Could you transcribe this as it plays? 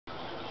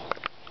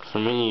for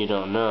many you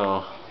don't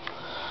know,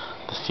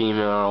 the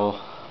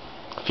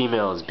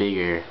female is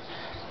bigger.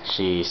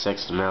 She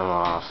sucks the male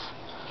off,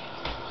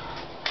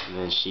 and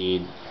then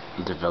she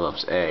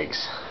develops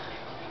eggs.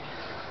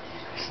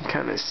 You can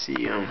kind of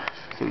see them.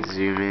 You can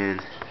zoom in.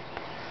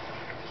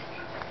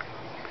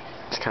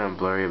 It's kind of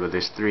blurry, but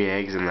there's 3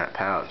 eggs in that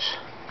pouch.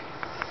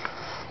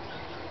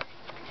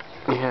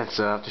 Yeah,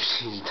 so after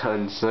she's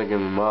done sucking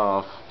them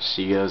off,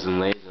 she goes and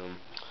lays them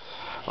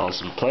on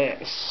some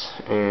plants,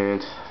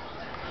 and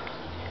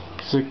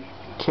so you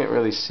can't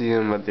really see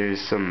them, but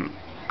there's some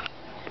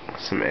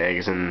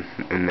eggs in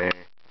there.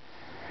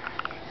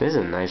 This is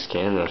a nice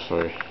camera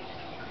for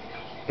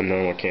a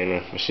normal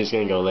camera, but she's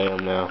gonna go lay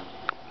them now.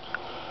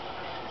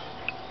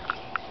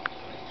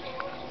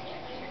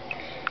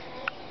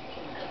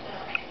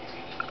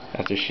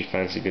 After she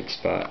finds a good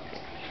spot.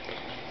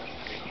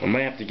 I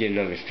might have to get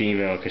another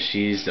female because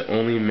she's the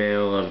only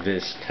male of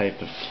this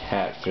type of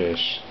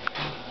catfish.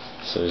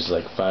 So there's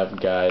like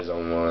 5 guys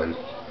on one.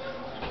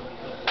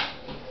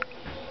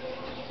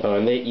 Oh,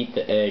 and they eat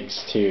the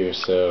eggs too,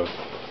 so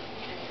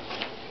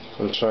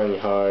I'm trying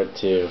hard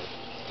to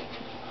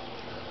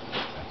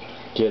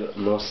get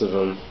most of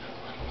them.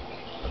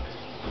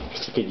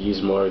 Because I could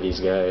use more of these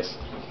guys.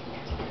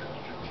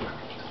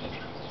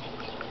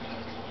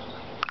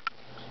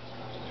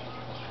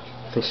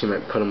 I think she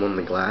might put them on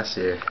the glass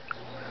here.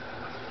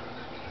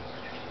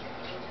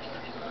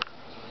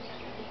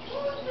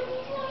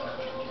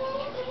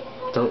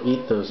 Don't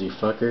eat those, you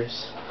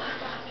fuckers.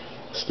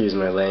 Excuse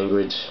my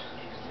language.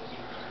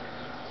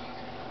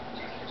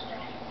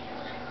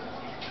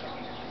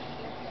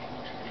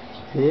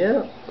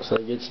 Yeah, so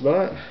a good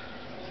spot.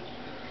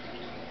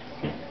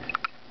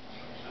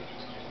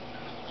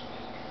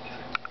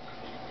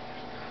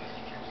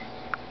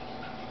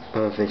 I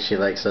don't think she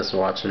likes us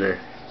watching her.